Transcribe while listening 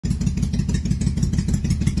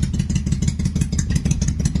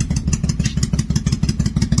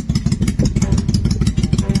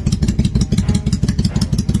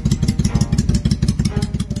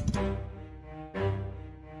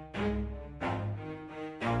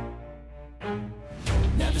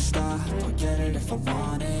if I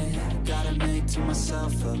want it. Gotta make to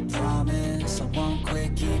myself a promise. I won't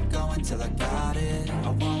quit, keep going till I got it. I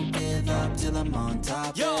won't give up till I'm on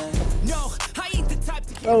top. Yo, no, I ain't the type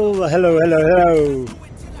to... Oh, hello.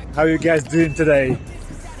 How you guys doing today?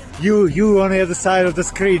 You on the other side of the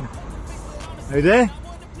screen. Are you there?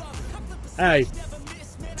 Hey,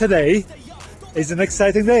 today is an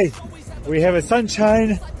exciting day. We have a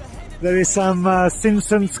sunshine. There is some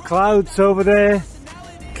Simpsons clouds over there.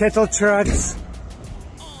 Cattle trucks.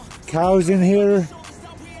 Cows in here.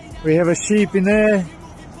 We have a sheep in there.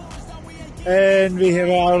 And we have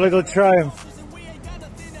our little Triumph.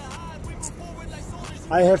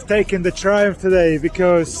 I have taken the Triumph today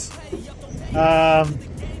because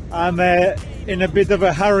I'm in a bit of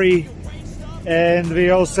a hurry, and we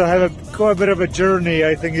also have quite a bit of a journey.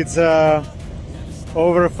 I think it's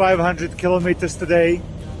over 500 kilometers today,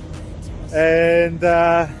 and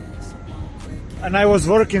I was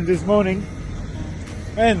working this morning.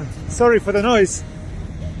 Man, sorry for the noise.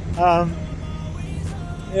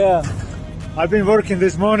 Yeah, I've been working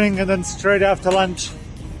this morning, and then straight after lunch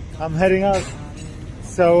I'm heading out.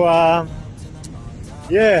 So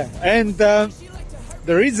yeah, and the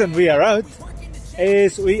reason we are out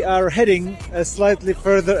is we are heading slightly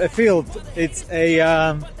further afield. It's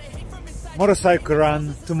a motorcycle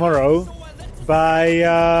run tomorrow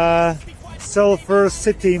by Sulphur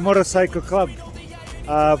City Motorcycle Club,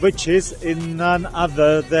 which is in none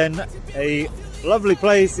other than a lovely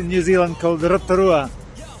place in New Zealand called Rotorua.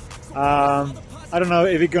 I don't know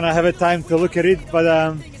if we're gonna have a time to look at it,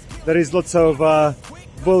 but there is lots of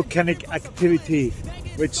volcanic activity,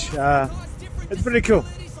 which it's pretty cool.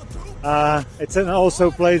 It's also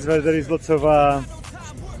a place where there is lots of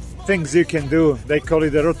things you can do. They call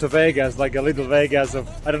it the Roto Vegas, like a little Vegas of,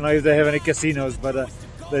 I don't know if they have any casinos, but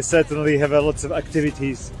they certainly have lots of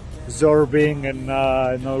activities, zorbing and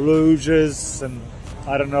you know, luges and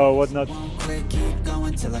I don't know what not.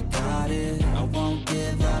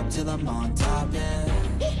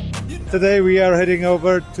 Today we are heading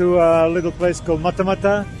over to a little place called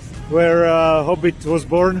Matamata, where Hobit was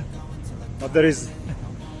born. Well, there is,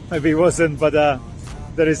 maybe he wasn't, but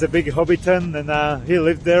there is a big Hobbiton, and he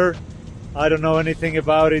lived there. I don't know anything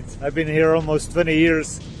about it. I've been here almost 20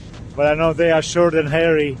 years, but I know they are short and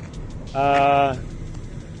hairy.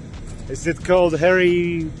 Is it called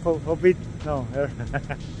Harry Hobit? No,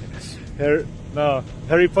 no,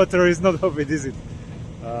 Harry Potter is not Hobit, is it?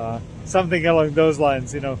 Something along those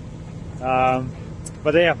lines, you know.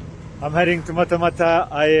 But yeah, I'm heading to Matamata.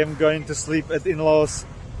 I am going to sleep at in-laws,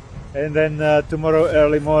 and then tomorrow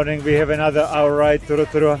early morning we have another hour ride to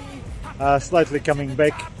Rotorua, slightly coming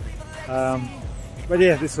back. But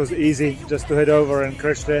yeah, this was easy, just to head over and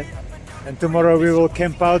crash there. And tomorrow we will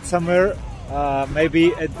camp out somewhere,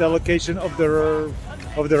 maybe at the location of the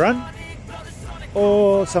run,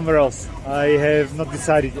 or somewhere else. I have not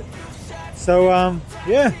decided yet. So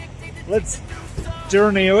yeah, let's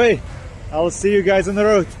journey away. I'll see you guys on the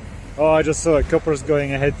road. Oh, I just saw a coppers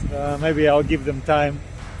going ahead. Maybe I'll give them time,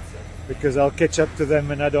 because I'll catch up to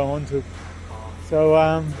them and I don't want to.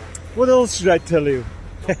 So what else should I tell you?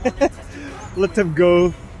 Let them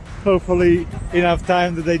go. Hopefully enough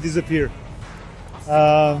time that they disappear.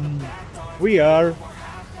 We are,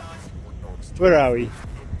 where are we?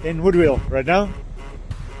 In Woodville right now.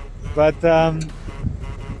 But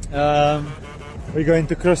we're going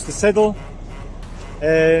to cross the saddle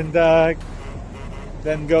and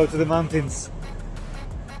then go to the mountains.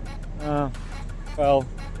 Well,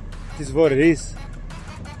 it is what it is.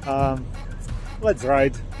 Let's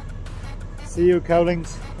ride. See you,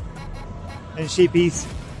 cowlings and sheepies.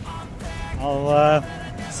 I'll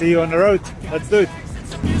see you on the road. Let's do it.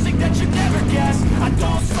 Music that you never guess. I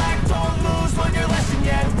don't slack, don't lose, learn your lesson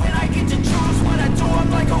yet. When I get to choose what I do,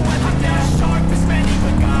 I'm like a weapon that's sharp as many,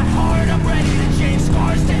 but got hard. I'm ready to change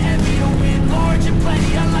scars to envy, to win large and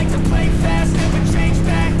plenty. I like to play fast, never change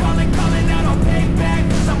back. Calling out, I'll pay back,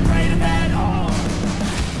 cause I'm afraid of that. Oh,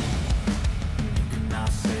 you cannot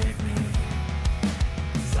save me,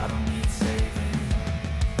 cause I don't need saving.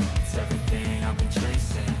 It's everything I've been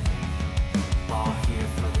chasing, all here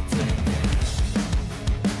for the taking.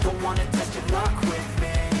 Don't wanna test your luck with me,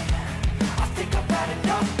 I think I've had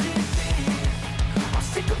enough defeat. I'm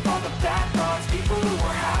sick of all the bad thoughts, people who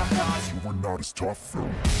are half-nots. You were not as tough though.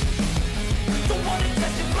 Don't wanna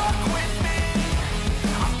test your luck with me,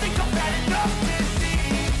 I think I've had enough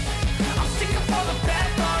defeat. I'm sick of all the bad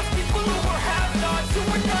thoughts, people who are half-nots, who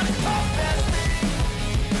are not as tough as me.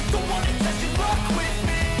 Don't wanna test your luck with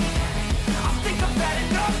me, I think I've had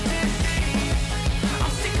enough defeat.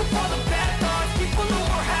 I'm sick of all the bad thoughts, people who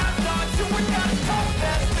are half-nots, who are not as tough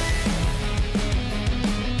as me.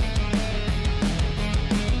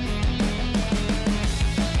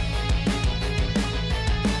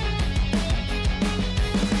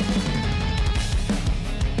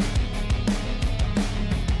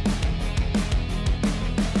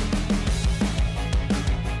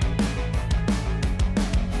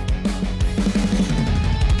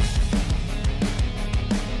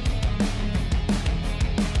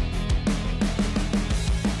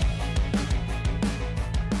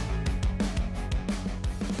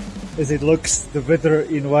 as it looks, the weather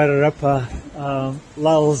in Wairarapa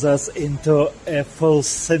lulls us into a false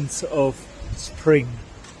sense of spring.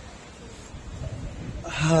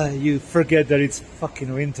 You forget that it's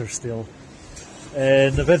fucking winter still.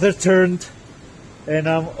 And the weather turned and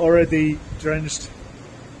I'm already drenched.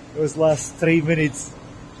 It was last 3 minutes,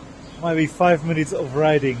 maybe 5 minutes of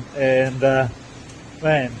riding, and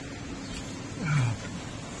man,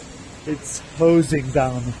 it's hosing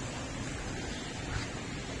down.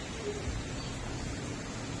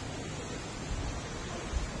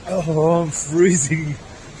 Oh, I'm freezing.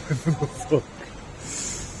 Fuck.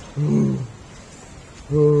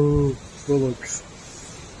 Oh, bollocks.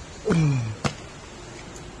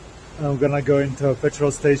 I'm gonna go into a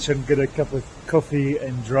petrol station, get a cup of coffee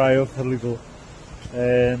and dry off a little,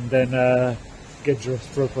 and then get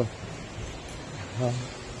dressed proper.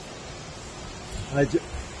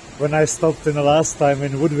 When I stopped in the last time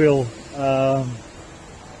in Woodville,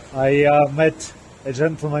 I met a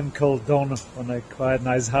gentleman called Don on a quite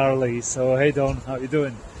nice Harley. So hey Don, how you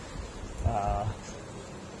doing?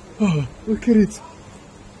 Oh, look at it.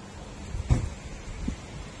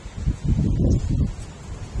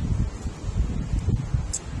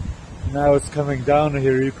 Now it's coming down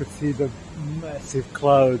here. You could see the massive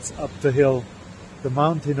clouds up the hill. The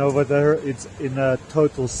mountain over there, it's in a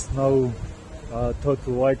total snow,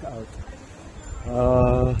 total whiteout.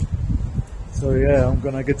 So yeah, I'm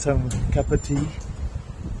gonna get some cup of tea,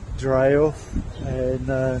 dry off, and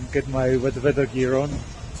get my weather gear on.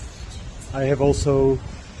 I have also,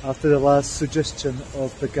 after the last suggestion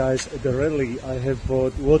of the guys at the rally, I have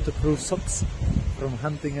bought waterproof socks from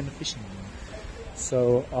hunting and fishing.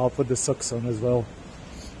 So I'll put the socks on as well.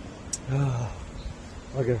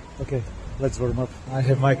 Okay, let's warm up. I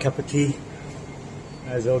have my cup of tea,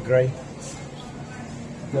 as Earl Grey.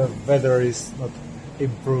 The weather is not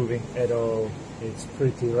improving at all. It's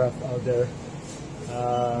pretty rough out there.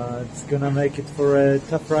 It's gonna make it for a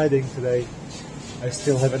tough riding today. I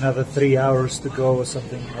still have another 3 hours to go or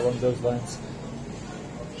something along those lines.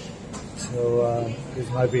 So this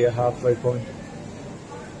might be a halfway point.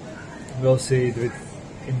 We'll see it will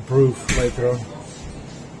improve later on.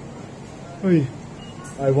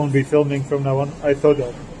 I won't be filming from now on. I thought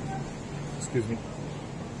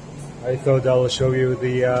I'll show you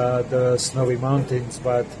the snowy mountains,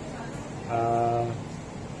 but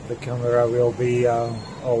the camera will be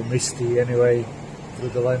all misty anyway through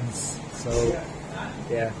the lens. So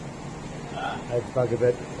yeah, I'd bug a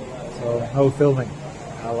bit. So no filming.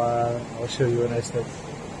 I'll show you when I start.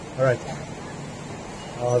 All right.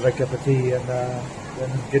 I'll have a cup of tea and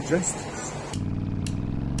then get dressed.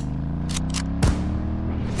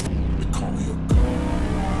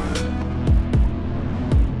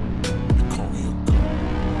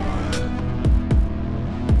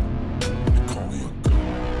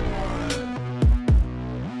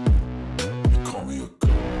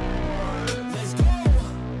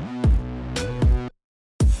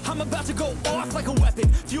 I'm about to go off like a weapon,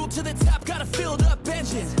 fuel to the top, got a filled up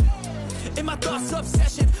engine. In my thoughts,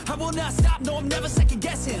 obsession, I will not stop, no, I'm never second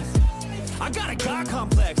guessing. I got a God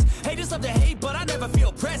complex, haters love to hate, but I never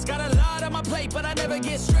feel pressed. Got a lot on my plate, but I never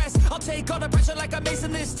get stressed. I'll take all the pressure like I'm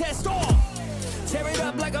acing this test. Tear it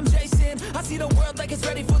up like I'm Jason. I see the world like it's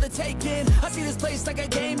ready for the taking. I see this place like a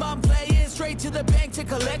game I'm playing. Straight to the bank to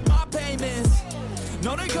collect my payments.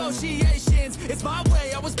 No negotiations, it's my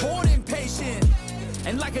way, I was born impatient.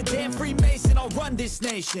 And like a damn Freemason, I'll run this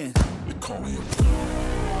nation. They call me a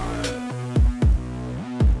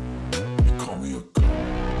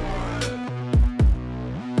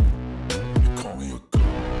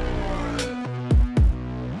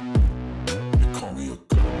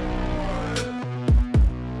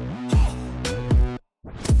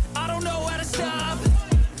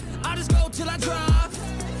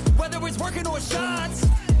working or shots,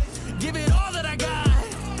 give it all that I got.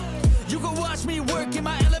 You can watch me work in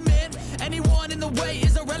my element. Anyone in the way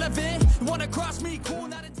is irrelevant. Wanna cross me, cool,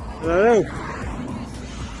 not a... Hello.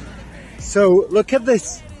 So look at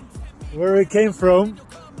this, where we came from.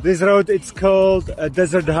 This road, it's called a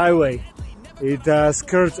desert highway. It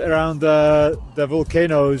skirts around the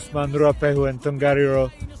volcanoes Manuruapehu and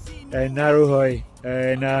Tongariro and Naruhoi.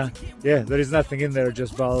 And yeah, there is nothing in there,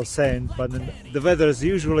 just bald sand, but the weather is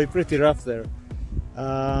usually pretty rough there.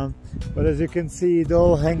 But as you can see, it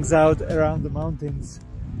all hangs out around the mountains.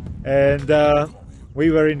 And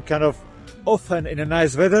we were in kind of often in a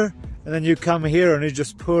nice weather, and then you come here and it's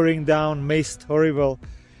just pouring down mist, horrible.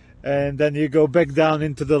 And then you go back down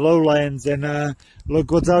into the lowlands and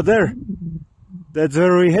look what's out there. That's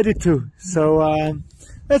where we headed to. So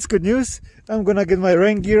that's good news. I'm gonna get my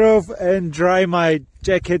rain gear off and dry my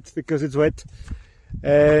jacket because it's wet.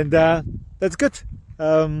 and that's good.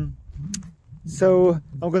 So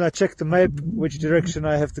I'm gonna check the map which direction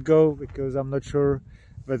I have to go, because I'm not sure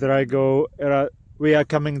whether I go. We are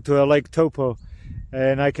coming to a Lake Topo,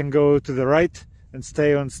 and I can go to the right and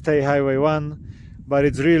stay on State Highway 1, but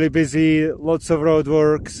it's really busy, lots of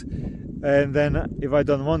roadworks, and then if I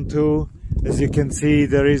don't want to, as you can see,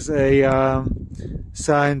 there is a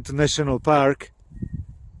sign to National Park,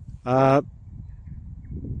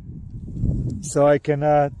 so I can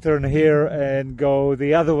turn here and go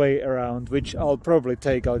the other way around, which I'll probably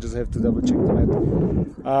take. I'll just have to double check the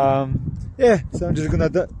map. Yeah, so I'm just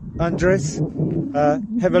gonna undress,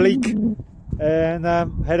 have a leak, and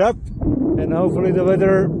head up, and hopefully the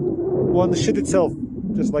weather won't shit itself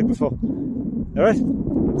just like before. Alright,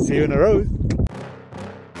 see you on the road.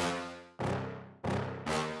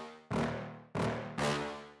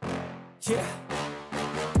 Yeah.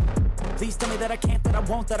 Please tell me that I can't, that I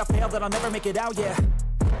won't, that I fail, that I'll never make it out, yeah.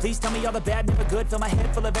 Please tell me all the bad, never good, fill my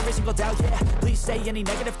head full of every single doubt, yeah. Please say any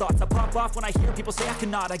negative thoughts, I pop off when I hear people say I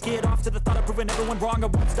cannot. I get off to the thought of proving everyone wrong, I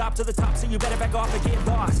won't stop to the top, so you better back off and get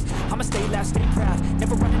lost. I'ma stay loud, stay proud,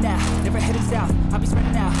 never running out, never heading south. I'll be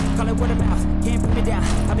spreading out, call it word of mouth, can't put me down,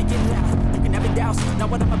 I'll be getting loud. You can never doubt, not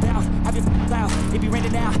what I'm about, have your f***ing cloud, it be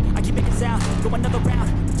raining out, I keep making sound, go another round,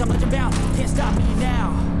 I'm legend bound, can't stop me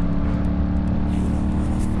now.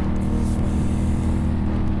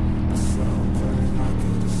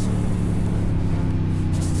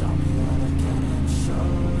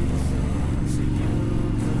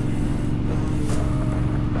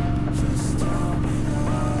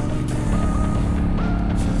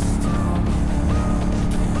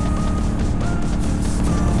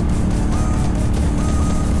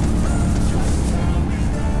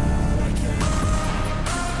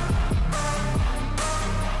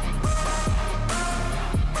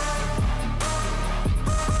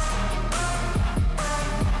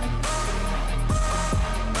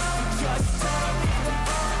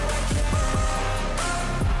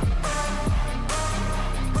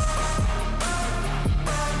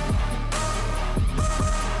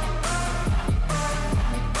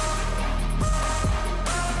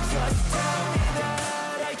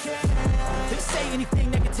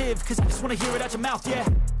 Cause I just wanna hear it out your mouth, yeah.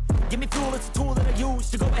 Give me fuel, it's a tool that I use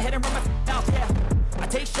to go ahead and run my mouth, yeah. I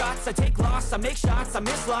take shots, I take loss, I make shots, I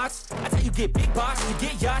miss lots. That's how you get big box, you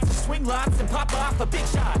get yachts, you swing lots and pop off a big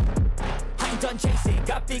shot. I ain't done chasing,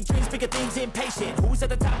 got big dreams, bigger things, impatient. Who's at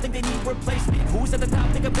the top think they need replacement? Who's at the top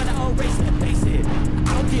think I'm gonna erase them? Face it,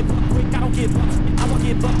 I don't give up quick, I don't give up, I won't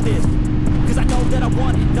give up this. Cause I know that I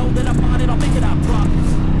want it, know that I'm on it, I'll make it, I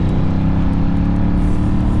promise.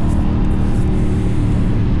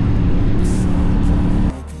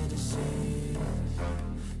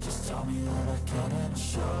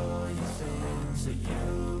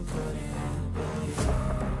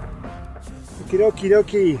 Okie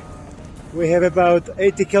dokie, we have about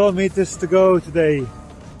 80 kilometers to go today.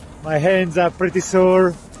 My hands are pretty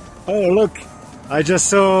sore. Oh look, I just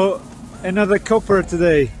saw another copper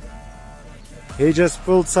today. He just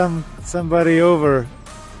pulled somebody over.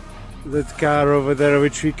 That car over there,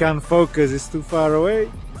 which we can't focus, is too far away.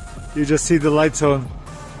 You just see the lights on.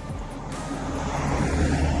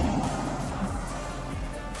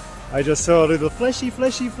 I just saw a little flashy.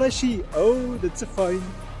 Oh, that's a fine.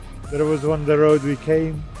 There was one the road we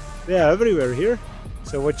came. They are everywhere here,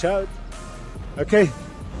 so watch out. Okay,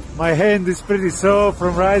 my hand is pretty sore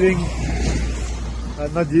from riding.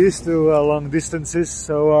 I'm not used to long distances,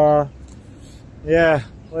 so yeah,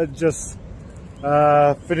 let's just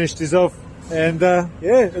finish this off. And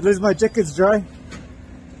yeah, at least my jacket's dry.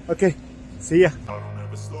 Okay, see ya. I don't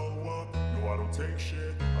ever slow up, no I don't take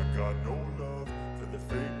shit. I got no love for the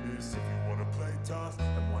fakeness. If you wanna play tough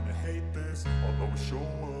and wanna hate this, I'll always show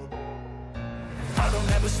up. I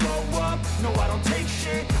don't ever slow up, no I don't take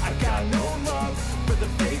shit. I got no love for the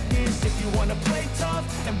fakeness. If you wanna play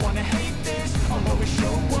tough and wanna hate this, I'll always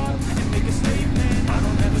show up and make a statement. I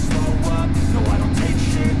don't ever slow up, no I don't take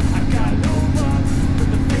shit. I got no love for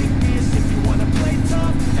the fakeness. If you wanna play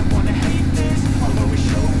tough and wanna hate this, I'll always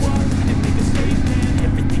show up and make a statement.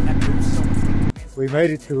 Everything I do, so we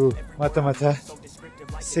made it to Matamata.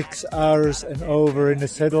 6 hours and over in the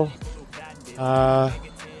saddle.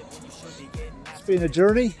 It's been a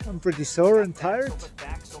journey. I'm pretty sore and tired,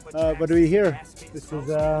 but we're here. This is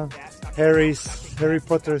Harry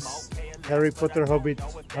Potter Hobit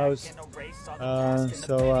house.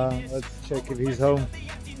 So let's check if he's home.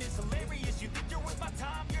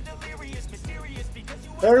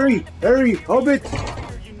 Harry, Hobit,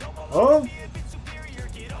 home?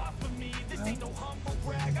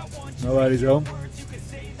 Nobody's home.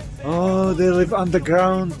 Oh, they live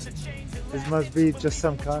underground. This must be just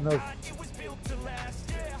some kind of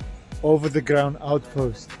over-the-ground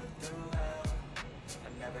outpost.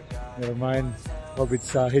 Never mind,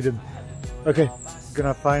 Hobits are hidden. Okay,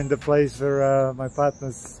 gonna find the place where my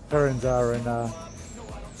partner's parents are, and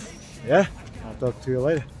yeah, I'll talk to you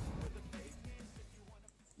later.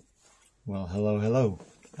 Well, hello.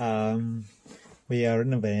 We are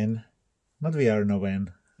in a van. Not we are in a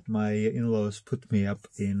van. My in-laws put me up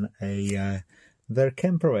in their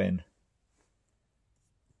campervan.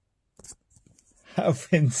 How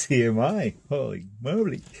fancy am I? Holy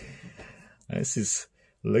moly! This is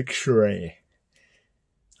luxury.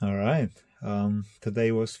 All right.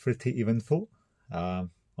 Today was pretty eventful. Or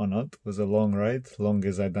not? It was a long ride,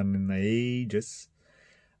 longest I've done in ages.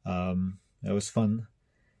 It was fun.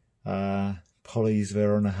 Police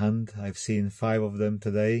were on a hunt. I've seen 5 of them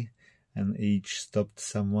today, and each stopped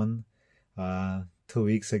someone. 2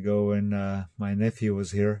 weeks ago, when my nephew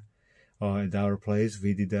was here at our place,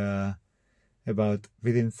 we did about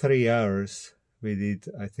within 3 hours. We did,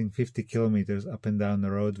 I think, 50 kilometers up and down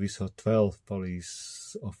the road. We saw 12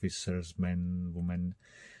 police officers, men, women,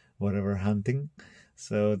 whatever, hunting.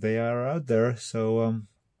 So they are out there. So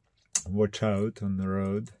watch out on the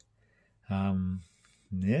road.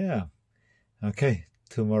 Yeah. Okay.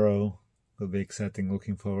 Tomorrow will be exciting.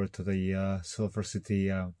 Looking forward to the Sulphur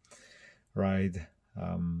City ride.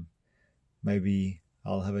 Maybe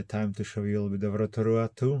I'll have a time to show you a little bit of Rotorua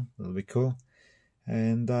too. It'll be cool.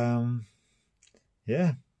 And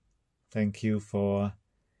yeah, thank you for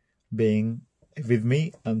being with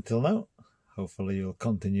me until now. Hopefully you'll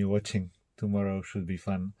continue watching. Tomorrow should be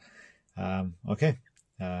fun. Okay,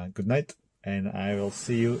 good night, and I will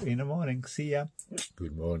see you in the morning. See ya.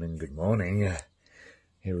 Good morning.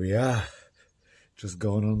 Here we are, just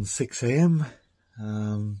going on 6 AM.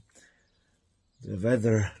 The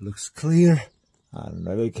weather looks clear. I don't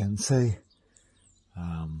know what I can say.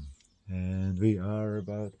 And we are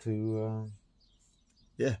about to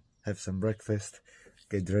have some breakfast,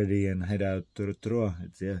 get ready and head out to Rotorua.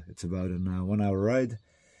 It's about a 1 hour ride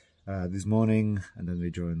this morning, and then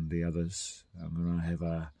we join the others. I'm gonna have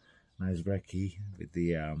a nice brekkie with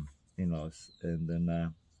the in-laws, and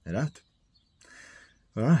then head out.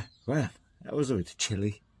 Alright, well, that was a bit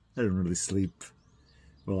chilly. I didn't really sleep.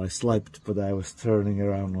 Well, I slept, but I was turning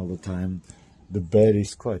around all the time. The bed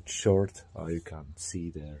is quite short. Oh, you can't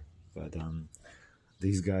see there. But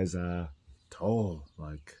these guys are tall,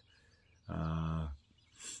 like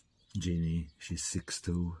Jeannie, she's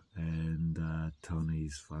 6'2", and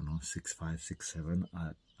Tony's 6'5", 6'7".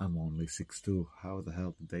 I'm only 6'2". How the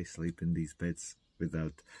hell did they sleep in these beds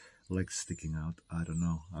without legs sticking out? I don't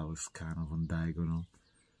know. I was kind of on diagonal.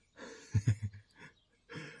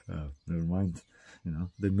 Never mind. You know,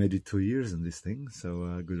 they made it 2 years in this thing,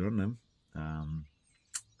 so good on them.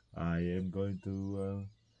 I am going to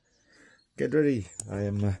get ready. I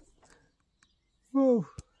am whoa,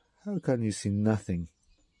 how can you see nothing?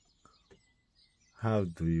 How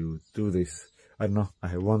do you do this? I don't know. I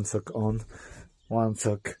have one sock on, one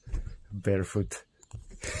sock barefoot.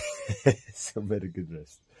 So better get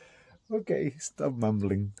dressed. Okay, stop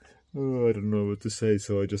mumbling. Oh, I don't know what to say,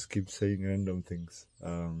 so I just keep saying random things.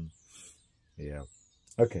 Yeah.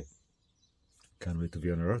 Okay. Can't wait to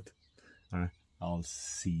be on the road. I'll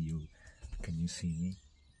see you. Can you see me?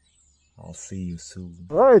 I'll see you soon.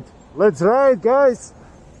 Right, let's ride, guys.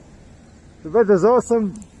 The weather's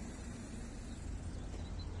awesome.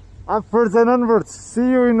 Upwards and onwards. See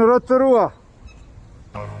you in Rotorua.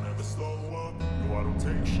 I don't ever slow up, no I don't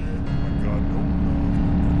take shit, I got no love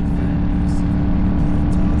for the fakeness.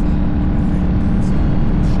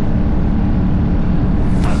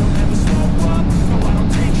 I don't ever slow up, no I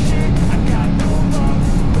don't take shit, I got no love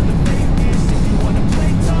for the fakeness. If you wanna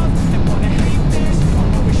play tough and wanna hate this,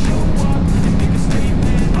 I'll always show up and make a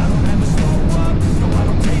statement. I don't ever slow up, no I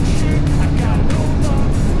don't take shit, I got no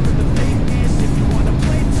love for the fakeness. If you wanna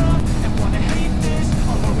play tough and wanna hate this,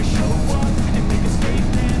 I'll always show up and make a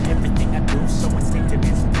statement. Everything I do so instinctive,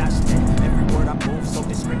 it's passionate. Every word I move so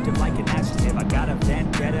descriptive like an adjective. I got a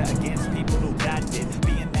vendetta against people who acted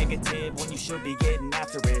being negative when you should be getting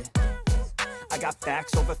after it. I got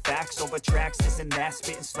facts over tracks, this and that,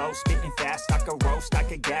 spitting slow, spitting fast. I could roast, I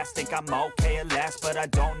could gas, think I'm okay at last, but I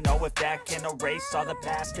don't know if that can erase all the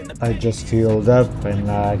past and the. I just fueled up and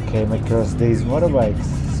came across these motorbikes,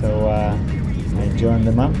 so I joined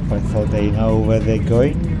them up. I thought they know where they're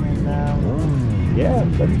going, and yeah,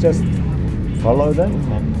 let's just follow them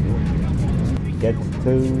and get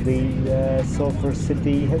to the Sulphur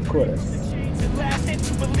City headquarters. And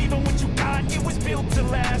to believe in what you got, it was built to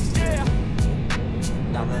last, yeah.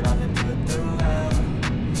 Now that I've been put through hell,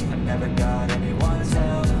 I never got anyone's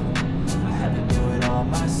help. I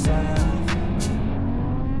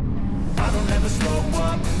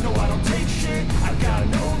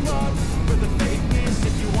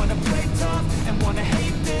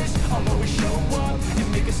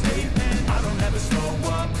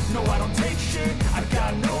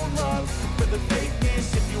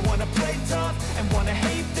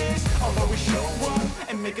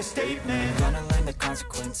make a statement. Gonna learn the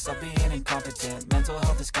consequence of being incompetent. Mental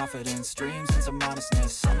health is confidence, dreams and some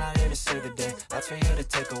modestness. I'm not here to save the day, that's for you to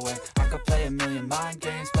take away. I could play a million mind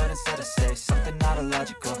games, but instead I say something not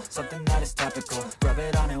illogical, something that is topical. Rub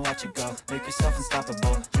it on and watch it go, make yourself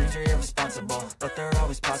unstoppable. Dreams are irresponsible, but they're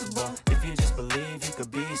always possible. If you just believe, you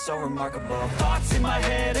could be so remarkable. Thoughts in my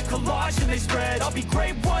head, a collage and they spread. I'll be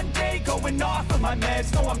great one day, going off of my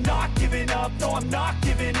meds. No, I'm not giving up, no, I'm not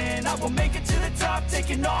giving in. I will make it to the top,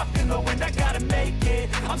 taking off in the wind. I gotta make it,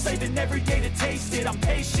 I'm saving every day to taste it. I'm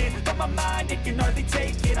patient, but my mind, it can hardly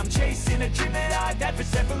take it. I'm chasing a dream that I've had for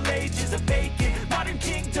several ages. A vacant, modern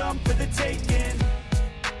kingdom for the taking.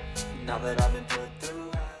 Now that I've been put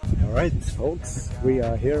through. Alright folks, we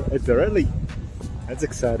are here at the rally. That's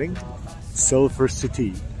exciting. Sulphur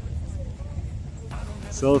City.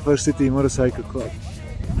 Sulphur City Motorcycle Club.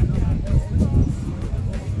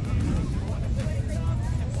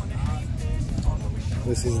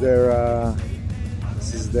 This is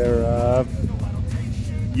their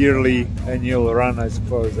yearly annual run, I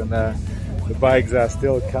suppose, and the bikes are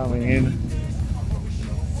still coming in.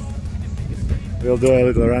 We'll do a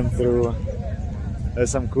little run through. There's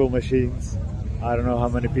some cool machines. I don't know how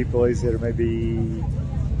many people is here, maybe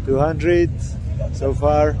 200 so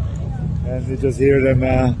far, and you just hear them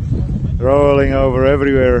rolling over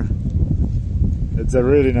everywhere. It's a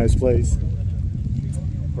really nice place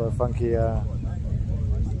for a funky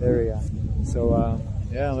area. So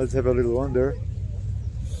yeah, let's have a little wander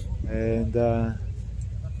and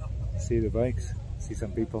see the bikes, see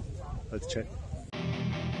some people. Let's check.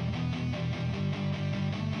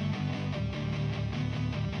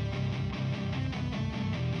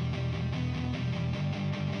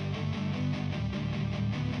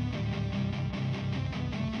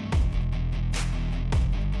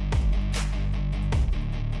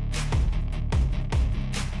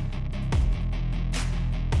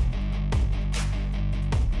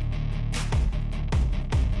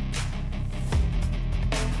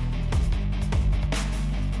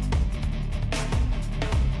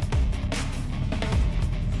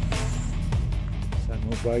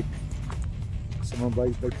 Some more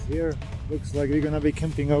bikes back here. Looks like we're gonna be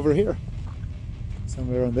camping over here,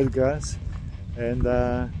 somewhere on that grass. And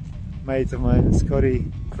mate of mine, Scotty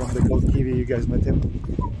from the Gold Kiwi, you guys met him.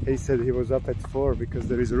 He said he was up at 4 because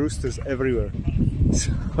there is roosters everywhere.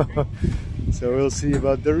 So we'll see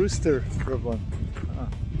about the rooster problem.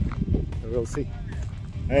 So we'll see.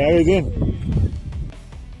 Hey, how you doing?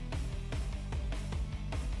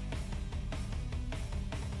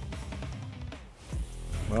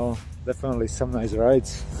 Well, definitely some nice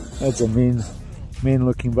rides. That's a mean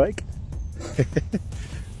looking bike.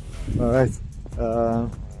 Alright,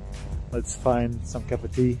 let's find some cup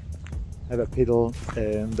of tea, have a pedal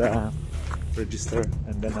and register,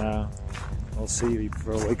 and then we'll see. We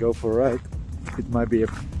probably go for a ride. It might be a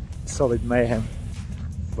solid mayhem,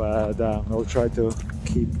 but we'll try to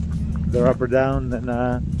keep the rubber down and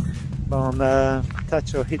don't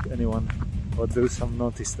touch or hit anyone or do some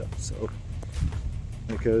naughty stuff. So,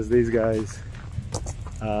 because these guys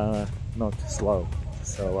are not slow,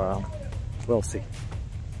 so we'll see.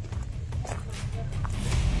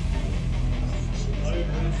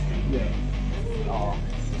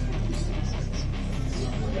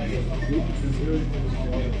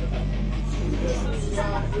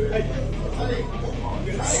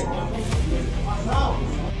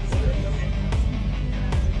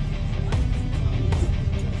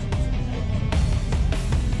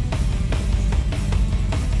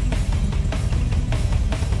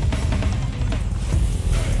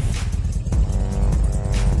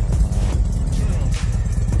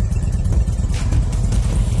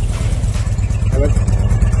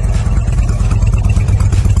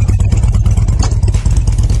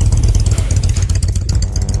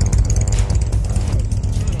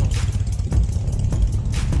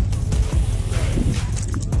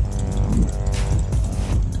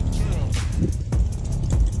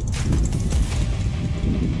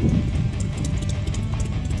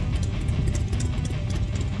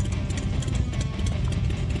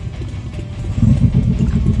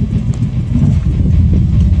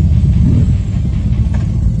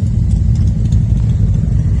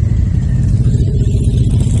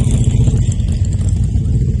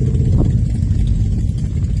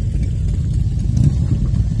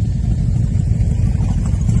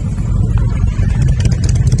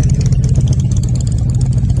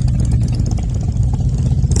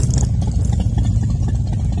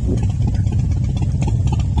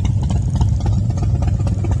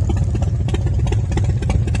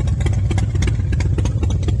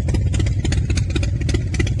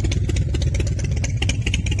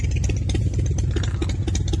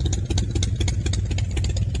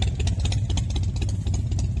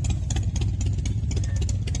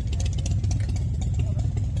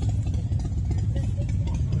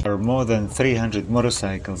 More than 300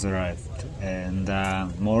 motorcycles arrived, and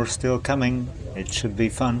more still coming. It should be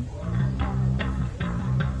fun.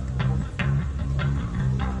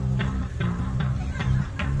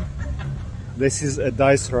 This is a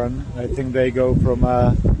dice run. I think they go from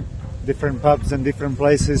different pubs and different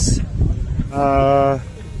places,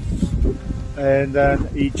 and then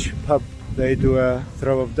each pub they do a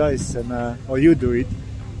throw of dice, and or you do it,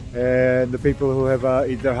 and the people who have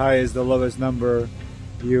either highest or lowest number,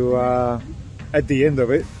 you at the end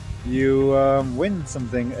of it you win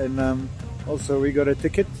something. And also we got a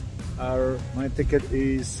ticket. My ticket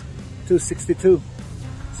is 262.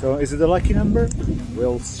 So is it a lucky number?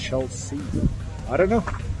 We'll shall see. I don't know.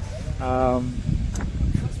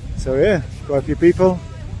 So yeah, quite a few people.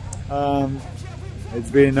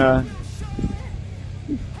 It's been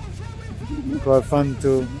quite fun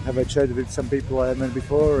to have a chat with some people I met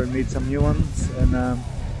before and meet some new ones. And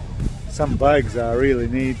some bikes are really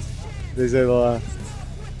neat. These are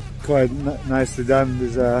quite nicely done.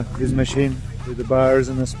 There's this machine with the bars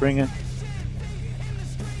and the springer.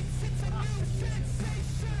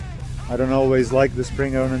 I don't always like the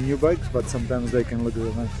springer on a new bikes, but sometimes they can look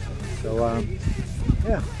really nice. So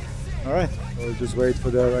yeah, all right. We'll just wait for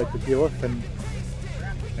the ride to peel off and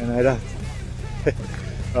head out.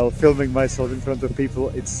 Well, filming myself in front of people,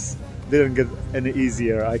 it's didn't get any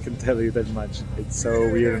easier. I can tell you that much. It's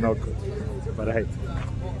so weird and awkward, but hey,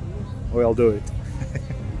 we'll do it.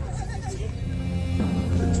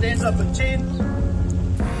 Stands up at 10. We're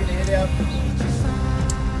gonna head out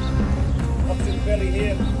up to the valley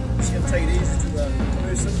here. Just gonna take it easy to the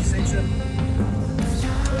first intersection.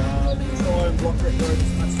 Try and block that road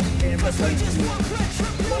as much as we can. But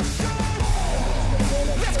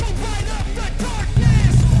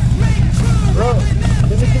bro,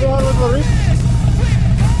 can you give out a little reach?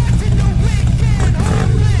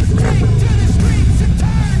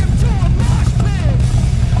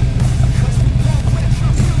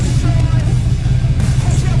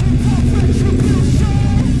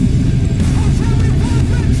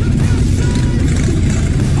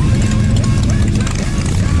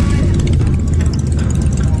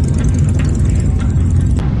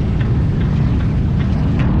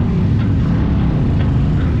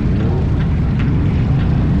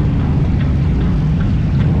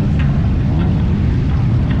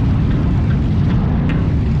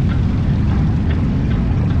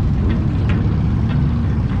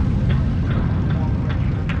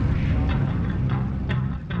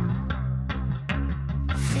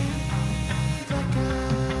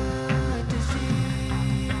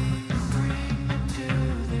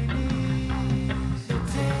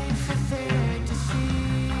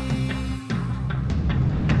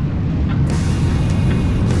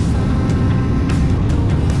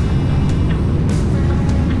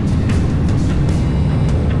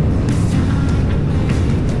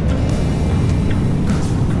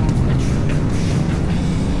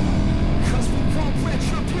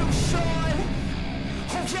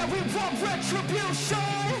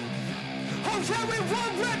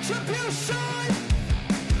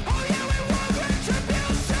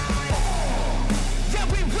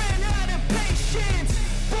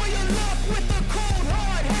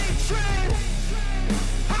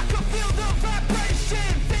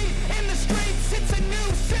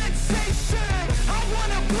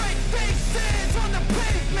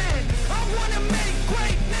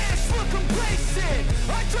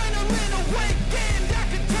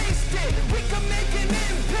 We can make an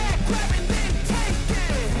impact, grab it then take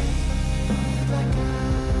it.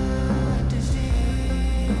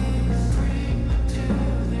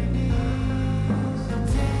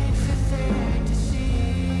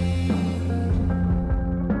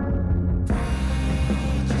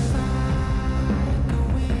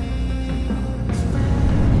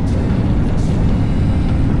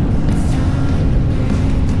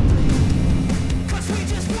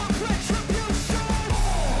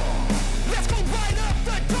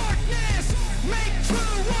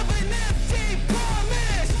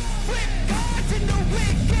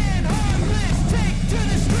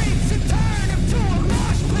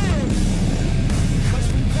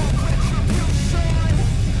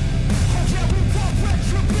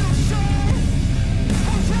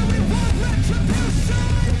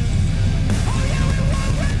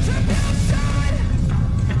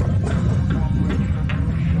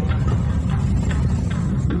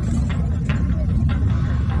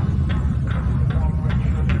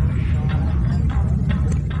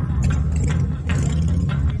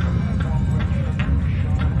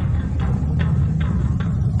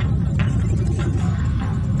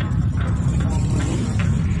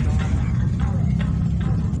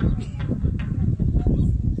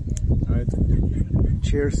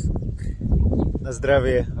 cheers. Na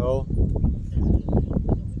zdrowie all.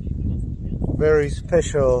 Very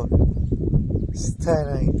special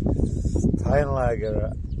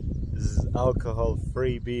Steinlager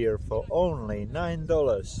alcohol-free beer for only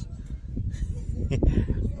 $9.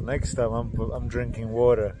 Next time I'm drinking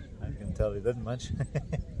water, I can tell you that much.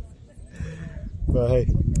 But hey,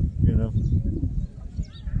 you know,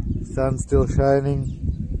 sun's still shining.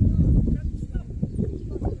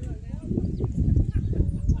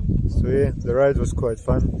 So yeah, the ride was quite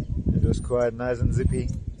fun. It was quite nice and zippy.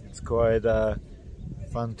 It's quite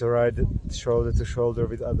fun to ride it shoulder to shoulder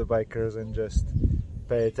with other bikers and just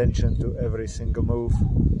pay attention to every single move.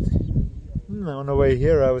 On the way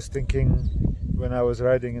here I was thinking, when I was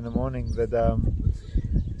riding in the morning, that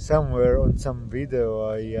somewhere on some video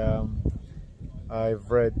I've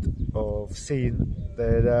read or seen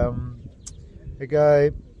that a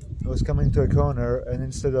guy was coming to a corner, and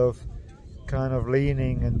instead of kind of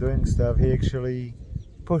leaning and doing stuff, he actually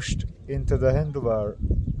pushed into the handlebar.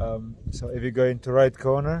 So if you go into right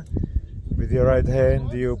corner with your right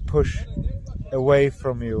hand, you push away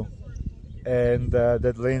from you, and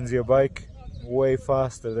that leans your bike way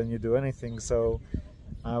faster than you do anything. So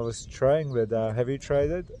I was trying that. Have you tried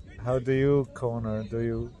it? How do you corner? Do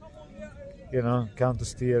you know, counter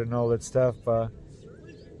steer and all that stuff? But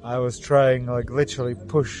I was trying, like, literally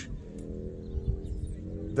push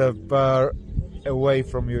the bar away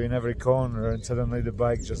from you in every corner, and suddenly the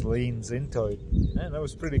bike just leans into it, and that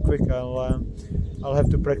was pretty quick. I'll have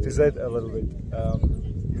to practice that a little bit.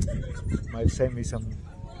 Might save me some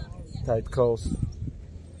tight calls.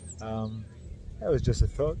 That was just a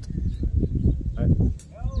thought.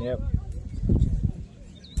 Yep.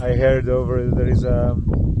 I heard over there is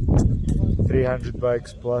 300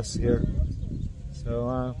 bikes plus here,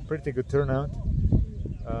 so pretty good turnout.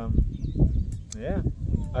 Yeah,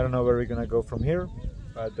 I don't know where we're gonna go from here,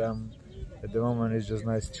 but at the moment it's just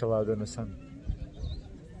nice chill out in the sun.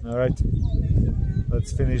 All right,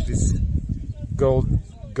 let's finish this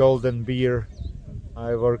golden beer.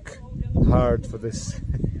 I work hard for this.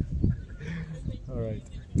 All right.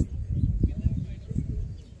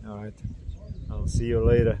 All right. I'll see you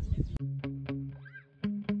later.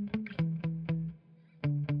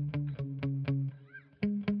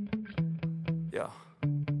 Yeah.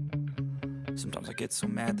 Sometimes I get so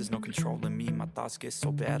mad, there's no controlling me. My thoughts get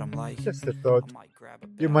so bad, I'm like, Just a thought.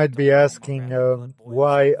 You might be asking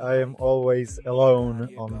why I am always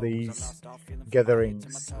alone on these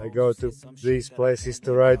gatherings. I go to these places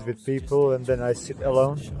to ride with people, and then I sit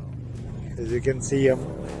alone. As you can see, I'm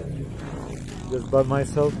just by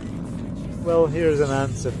myself. Well, here's an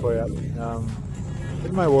answer for you.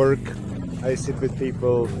 In my work, I sit with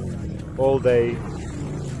people all day,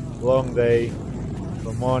 long day,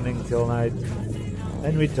 from morning till night,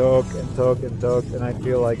 and we talk and talk and talk, and I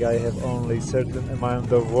feel like I have only certain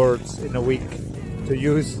amount of words in a week to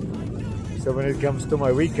use. So when it comes to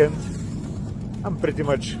my weekend, I'm pretty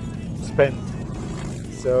much spent.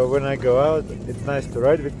 So when I go out, it's nice to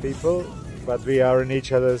ride with people, but we are in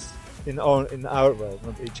each other's, well,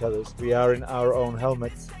 not each other's, we are in our own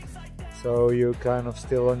helmets. So you're kind of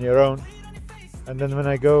still on your own. And then when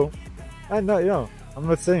I go, I'm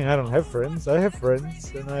not saying I don't have friends. I have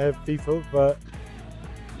friends and I have people, but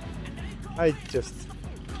I just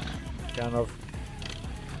kind of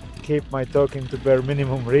keep my talking to bare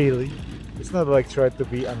minimum, really. It's not like try to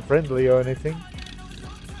be unfriendly or anything.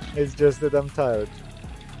 It's just that I'm tired,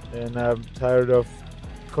 and I'm tired of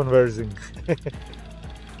conversing.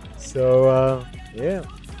 So yeah,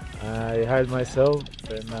 I hide myself,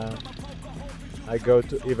 and I go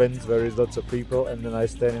to events where there's lots of people, and then I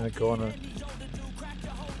stand in a corner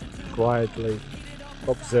quietly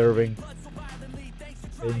observing,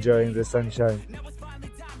 enjoying the sunshine.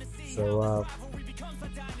 So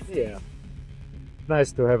yeah,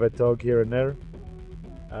 nice to have a talk here and there,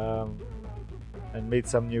 and meet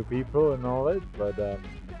some new people and all that, but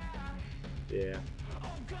yeah,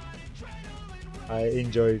 I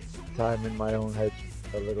enjoy time in my own head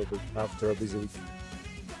a little bit after a busy week.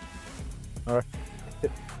 Alright,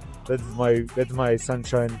 that's my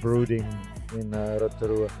sunshine brooding in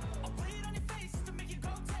Rotorua.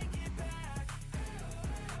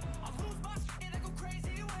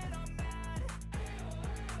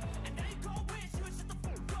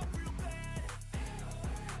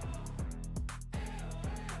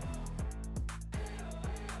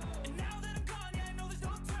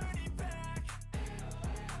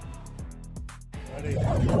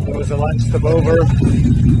 There was a lunch stop over.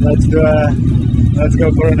 Let's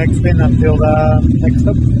go for a next spin until the next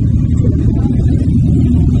stop.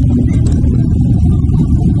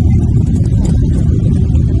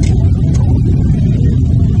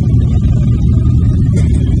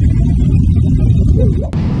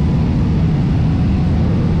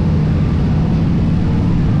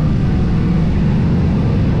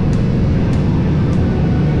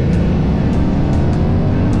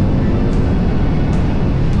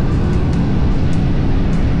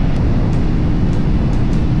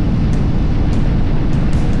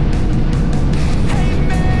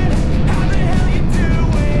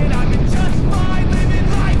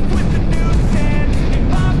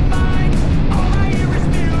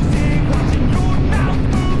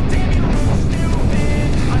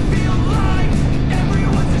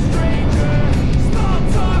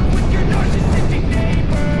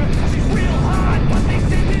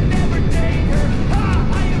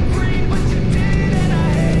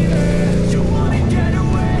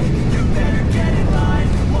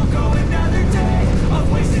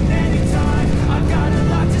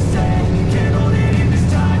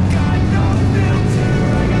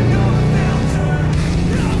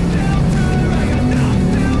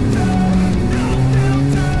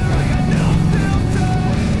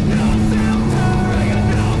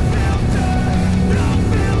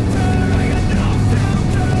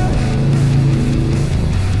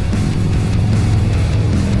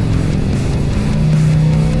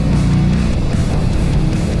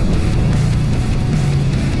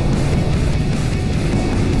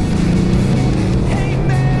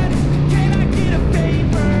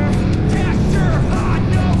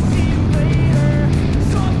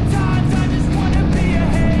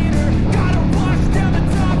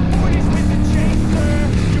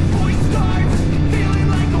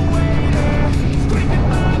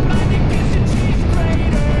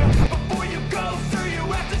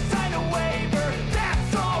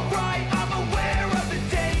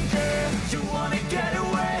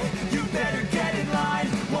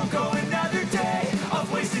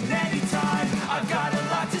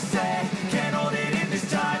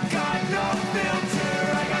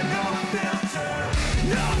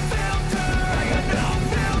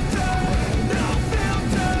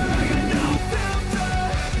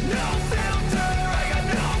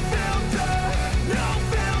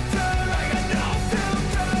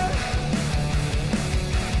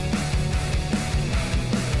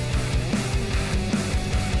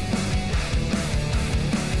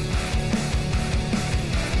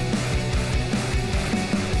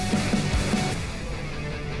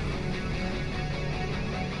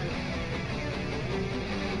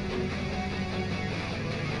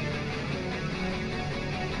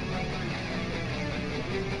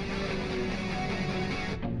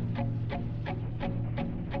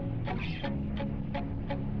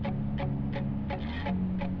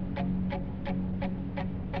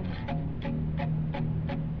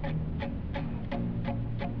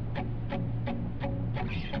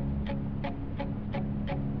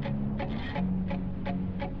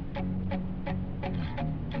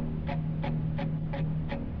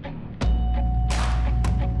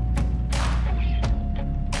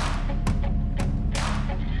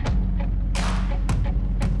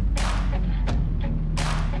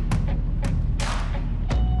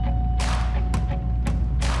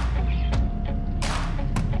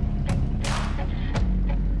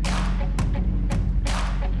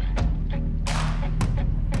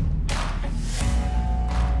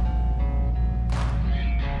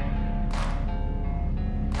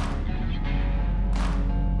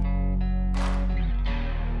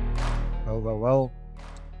 Well,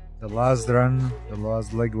 the last run, the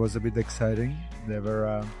last leg was a bit exciting. There were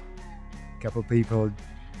a couple people,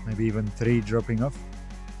 maybe even 3 dropping off.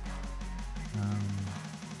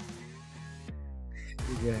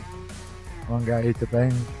 Yeah, one guy hit the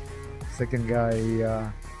bank, second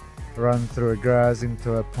guy ran through a grass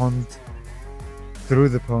into a pond, through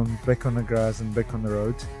the pond, back on the grass and back on the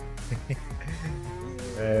road.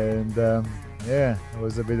 And yeah, it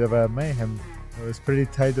was a bit of a mayhem. It was pretty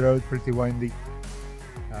tight road, pretty windy.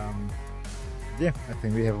 Yeah, I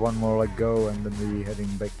think we have one more leg go and then we're heading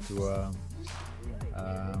back to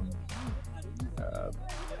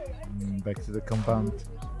the compound.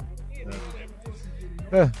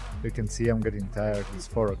 You can see I'm getting tired. It's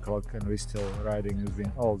 4 o'clock and we're still riding. We've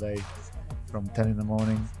been all day from 10 in the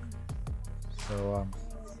morning. So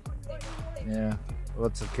yeah,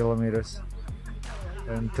 lots of kilometers.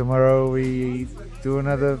 And tomorrow we do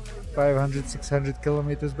another 500-600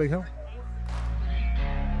 kilometers back home.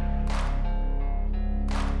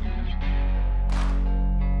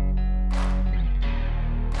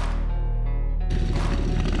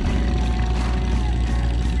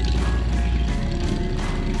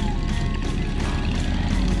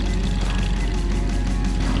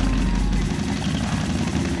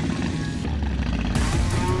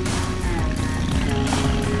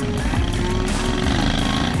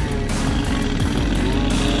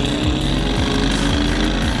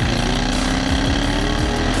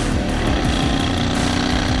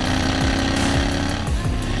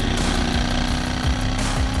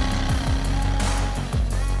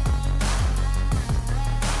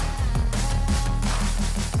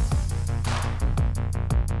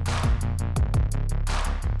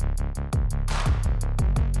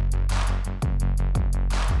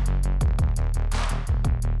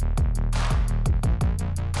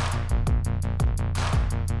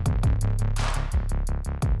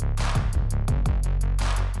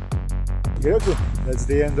 Okay, that's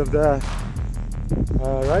the end of the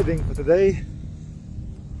riding for today.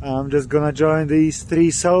 I'm just gonna join these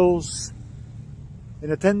 3 souls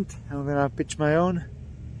in a tent. I'm gonna pitch my own,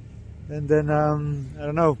 and then I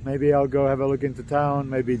don't know, maybe I'll go have a look into town,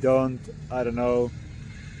 maybe don't, I don't know.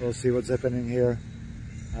 We'll see what's happening here.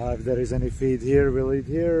 If there is any feed here, we'll eat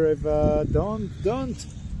here. If don't.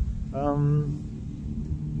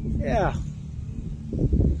 Yeah.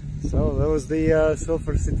 So that was the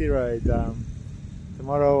Sulphur City ride.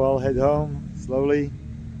 Tomorrow I'll head home slowly.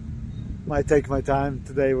 Might take my time.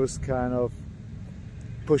 Today was kind of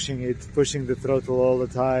pushing the throttle all the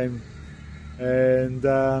time, and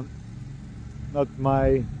I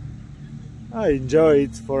enjoy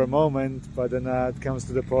it for a moment, but then it comes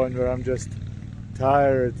to the point where I'm just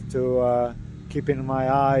tired to keeping my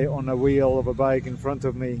eye on a wheel of a bike in front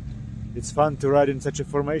of me. It's fun to ride in such a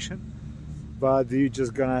formation, but you're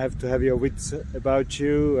just gonna have to have your wits about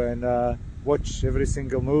you and watch every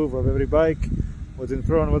single move of every bike, what's in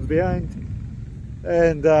front, what's behind.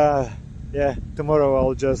 And yeah, tomorrow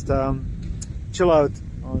I'll just chill out.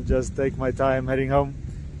 I'll just take my time heading home,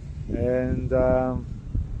 and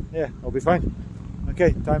yeah, I'll be fine.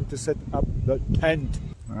 Okay, time to set up the tent.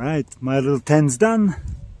 All right, my little tent's done.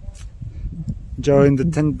 Join the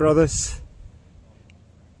tent brothers.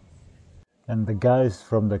 And the guys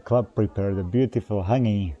from the club prepared a beautiful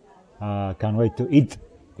HANGI. Can't wait to eat.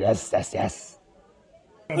 Yes.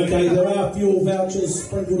 Okay, there are fuel vouchers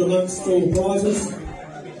sprinkled amongst all prizes.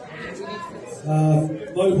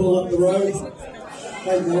 Mobile up the road.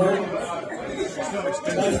 Take the road.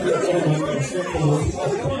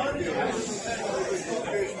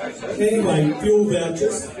 Anyway, fuel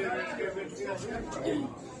vouchers.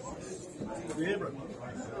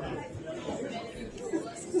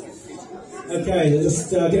 Okay, just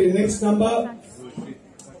getting the next number.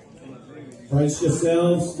 Brace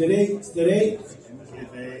yourselves. Steady.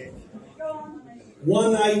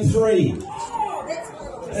 183.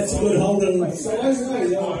 That's a good holding size, isn't it?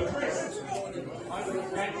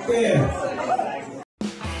 There.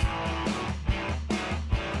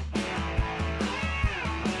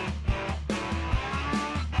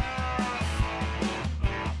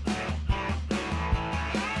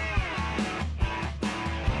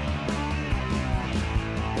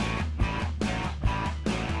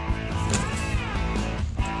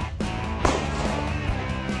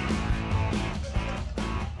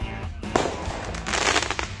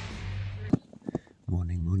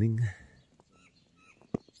 Morning.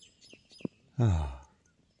 It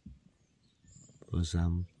was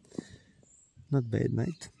not bad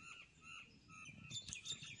night.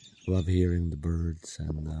 Love hearing the birds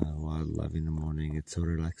and wildlife in the morning. It's so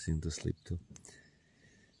relaxing to sleep to.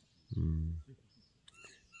 And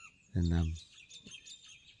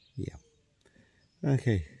yeah,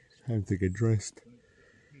 Okay, time to get dressed,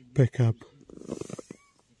 pack up,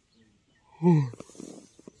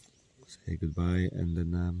 say goodbye, and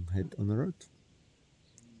then head on the road.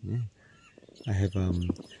 Yeah, I have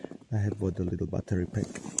bought a little battery pack.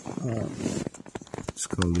 It's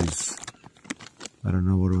called this. I don't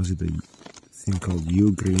know what was it. A thing called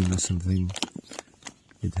U Green or something.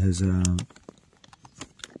 It has a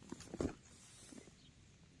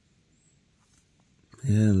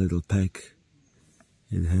little pack.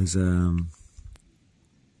 It has 2000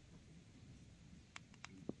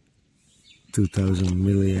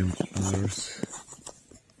 milliamp hours.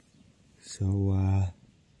 So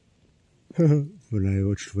when I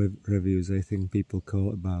watched reviews, I think people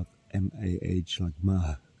call about MAH like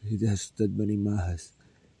Mah. It has that many Mahas.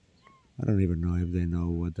 I don't even know if they know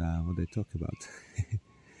what they talk about.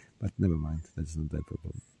 But never mind, that's not their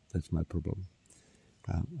problem. That's my problem.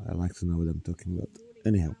 I like to know what I'm talking about.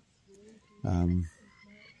 Anyhow,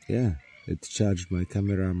 yeah, it charged my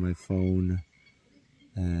camera, my phone,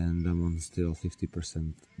 and I'm on still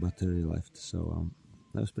 50% battery left, so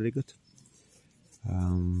that was pretty good.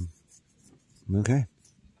 Okay,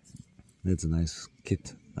 that's a nice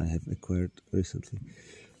kit I have acquired recently.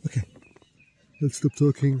 Okay, let's stop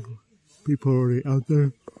talking. People already out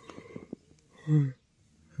there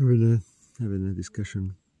having a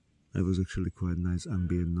discussion. That was actually quite nice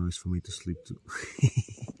ambient noise for me to sleep to.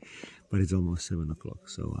 But it's almost 7 o'clock,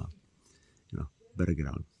 so you know, better get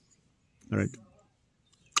on. All right.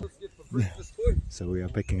 Yeah. So we are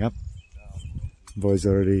picking up. Boys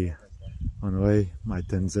already on the way. My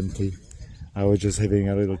tent's empty. I was just having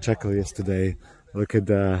a little chuckle yesterday. Look at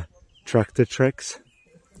the tractor tracks.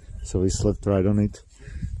 So we slept right on it.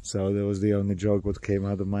 So that was the only joke what came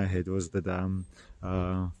out of my head, was that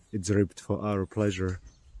it's ripped for our pleasure.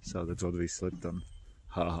 So that's what we slept on.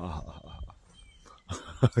 Ha ha ha ha.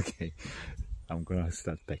 Okay, I'm gonna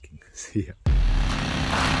start packing. See ya.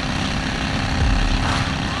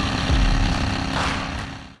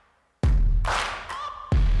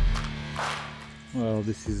 Well,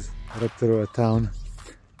 this is Rotorua town.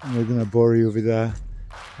 We're gonna bore you with a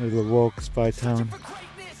little walks by town.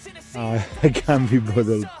 I can't be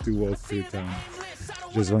bothered to walk through town.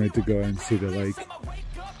 Just wanted to go and see the lake.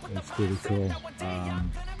 It's pretty cool.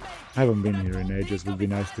 I haven't been here in ages. It would be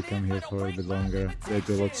nice to come here for a bit longer. They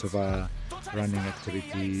do lots of running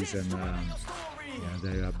activities, and yeah,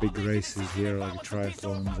 there are big races here, like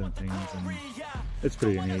triathlons and things, and it's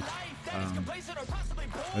pretty neat.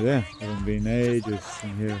 But yeah, I haven't been in ages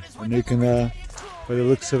in here. And you can, by the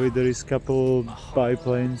looks of it, there is a couple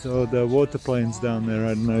biplanes or the water planes down there.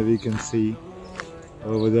 I don't know if you can see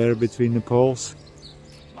over there between the poles.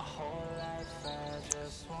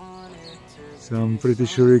 So I'm pretty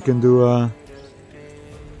sure you can do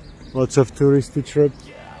lots of touristy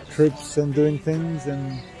trips and doing things,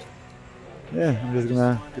 and yeah, I'm just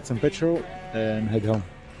gonna get some petrol and head home.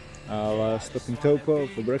 I'll stop in Topo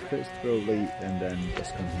for breakfast probably, and then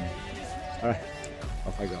just continue. Alright,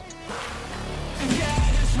 off I go.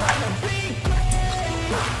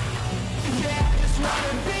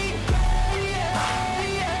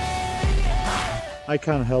 I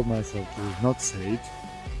can't help myself to not say it,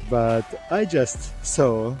 but I just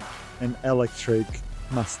saw an electric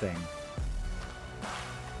Mustang.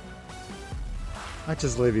 I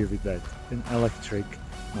just leave you with that, an electric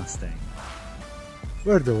Mustang.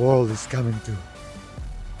 Where the world is coming to.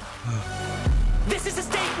 This is a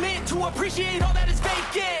statement to appreciate all that is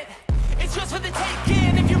vacant. It's just for the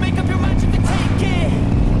taking. If you make up your mind, you can take it.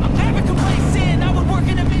 I'm never complacent. I would work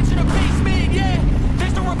in a mansion or basement, yeah.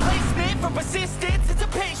 There's no replacement for persistence. It's a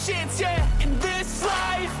patience, yeah. In this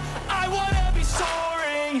life, I wanna be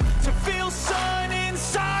soaring, to feel sun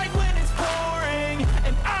inside when it's pouring,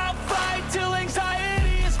 and I'll fight till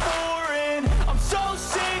anxiety is foreign. I'm so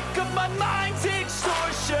sick of my mind's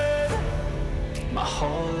extortion. My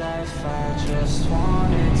whole life I just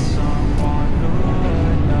wanted someone who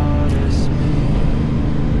would notice me.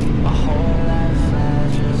 My whole life I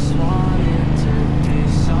just wanted to be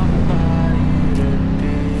somebody to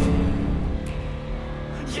be.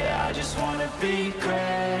 Yeah, I just wanna be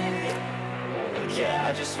great. Yeah,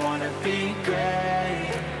 I just wanna be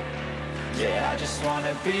great. Yeah, I just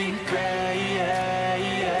wanna be great. Yeah,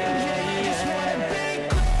 yeah, yeah, I just wanna be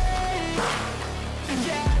great.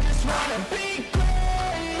 Yeah, I just wanna be great.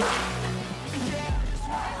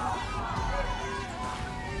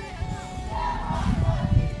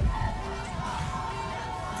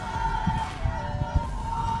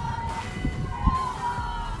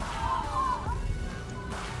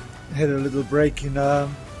 Had a little break in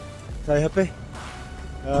Taihape,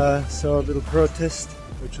 saw a little protest,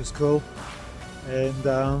 which was cool, and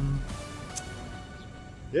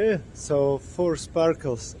yeah, so 4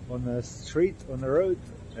 sparkles on the street, on the road,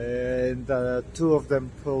 and 2 of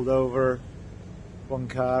them pulled over, 1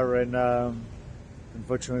 car, and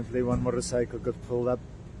unfortunately 1 motorcycle got pulled up.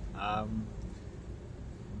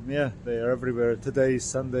 Yeah, they are everywhere. Today is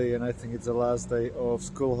Sunday and I think it's the last day of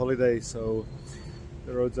school holiday, so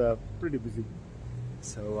the roads are pretty busy.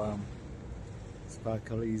 So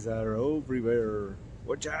sparklies are everywhere.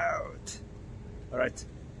 Watch out! Alright,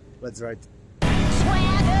 let's ride.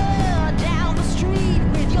 Swagger down the street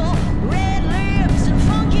with your red lips and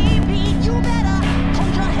funky beat. You better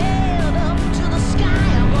hold your head up to the sky.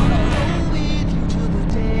 I'm gonna roll with you till the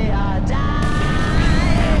day I die.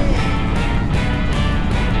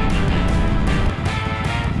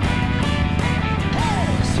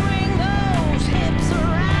 Hey, swing those hips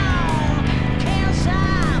around. Can't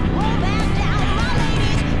stop, roll back down. My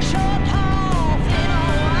ladies, short, tall, thin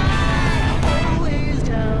or wide, always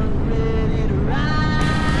down, ready to ride.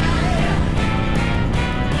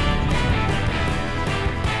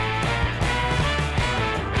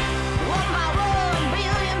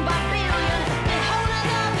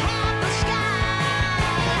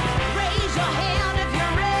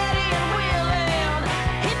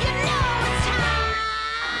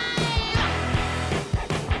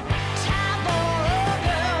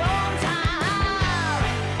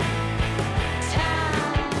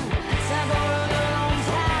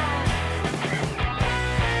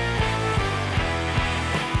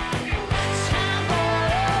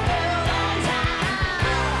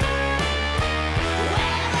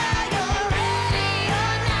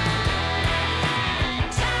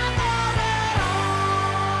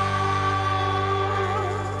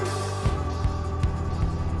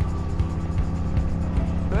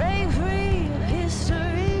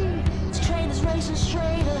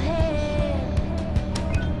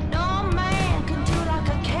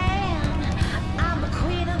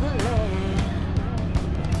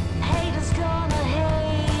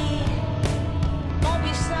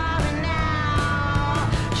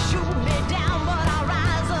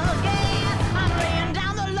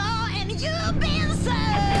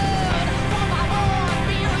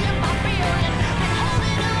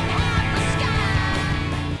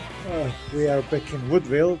 We are back in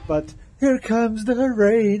Woodville, but here comes the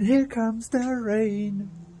rain, here comes the rain.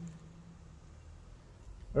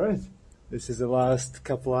 Alright, this is the last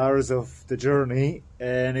couple hours of the journey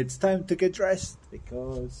and it's time to get dressed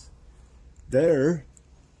because there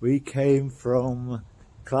we came from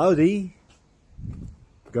cloudy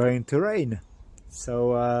going to rain.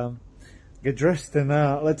 So get dressed and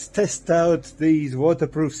let's test out these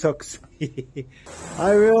waterproof socks.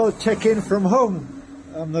 I will check in from home.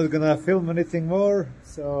 I'm not gonna film anything more,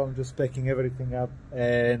 so I'm just packing everything up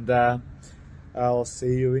and I'll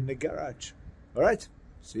see you in the garage. Alright,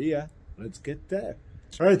 see ya, let's get there.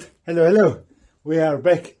 Alright, hello, we are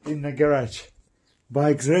back in the garage.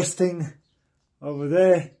 Bike's resting over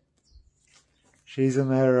there. She's in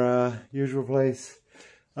her usual place.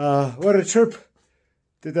 What a trip.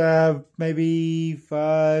 Did I have maybe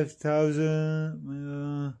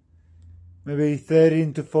 5,000, maybe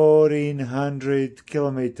 13 to 1400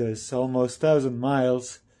 kilometers, almost 1,000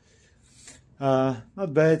 miles.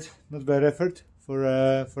 Not bad effort for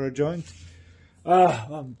a joint.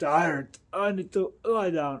 I'm tired. I need to lie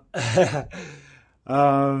down.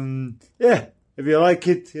 Yeah, if you like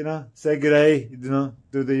it, you know, say good day, you know,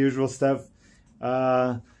 do the usual stuff.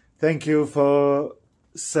 Thank you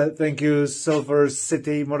Sulphur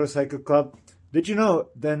City Motorcycle Club. Did you know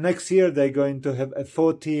that next year they're going to have a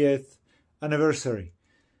 40th anniversary?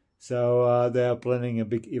 So they are planning a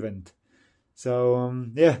big event. So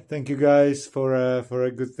yeah, thank you guys for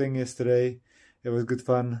a good thing yesterday. It was good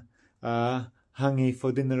fun. HANGI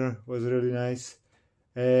for dinner was really nice.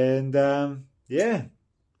 And yeah,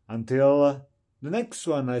 until the next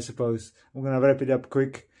one, I suppose. I'm gonna wrap it up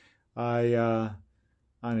quick. I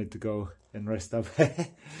need to go and rest up.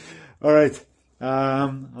 All right.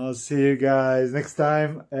 I'll see you guys next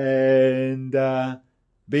time, and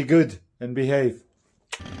be good and behave.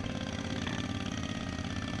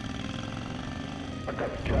 I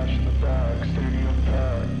got the cash in the bag, stadium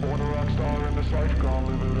packed. Born a rock star in this life, gonna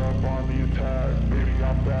live it up on the attack. Baby,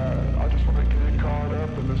 I'm bad. I just wanna get caught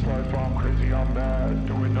up in this life. I'm crazy, I'm mad.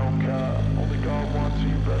 Doing no cap. Only God wants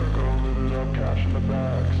you, better go live it up. Cash in the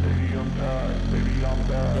bag, stadium packed. Baby, I'm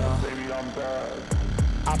bad. Baby, I'm bad.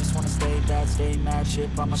 I just wanna stay bad, stay mad,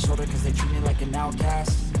 chip on my shoulder cause they treat me like an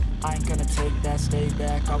outcast. I ain't gonna take that, stay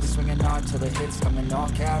back, I'll be swinging hard till the hits come in all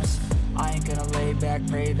caps. I ain't gonna lay back,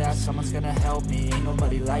 pray that someone's gonna help me, ain't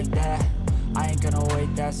nobody like that. I ain't gonna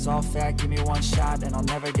wait, that's all fact, give me one shot and I'll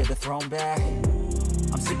never get the throne back.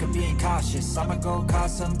 I'm sick of being cautious. I'ma go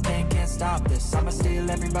cause something, can't stop this. I'ma steal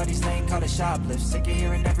everybody's lane, call it shoplift. Sick of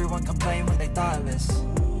hearing everyone complain when they thoughtless.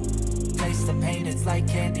 Taste the pain, it's like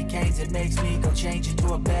candy canes. It makes me go change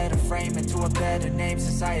into a better frame, into a better name.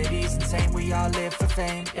 Society's insane, we all live for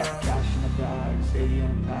fame, yeah. Cash in the bag,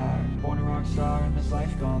 stadium packed. Born a rock star in this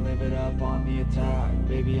life, gon' live it up on the attack.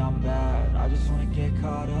 Baby, I'm bad, I just wanna get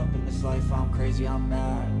caught up in this life. I'm crazy, I'm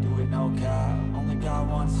mad, do it no cap. Only God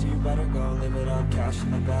wants you, better go live it up. Cash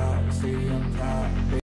in the bag, stadium packed.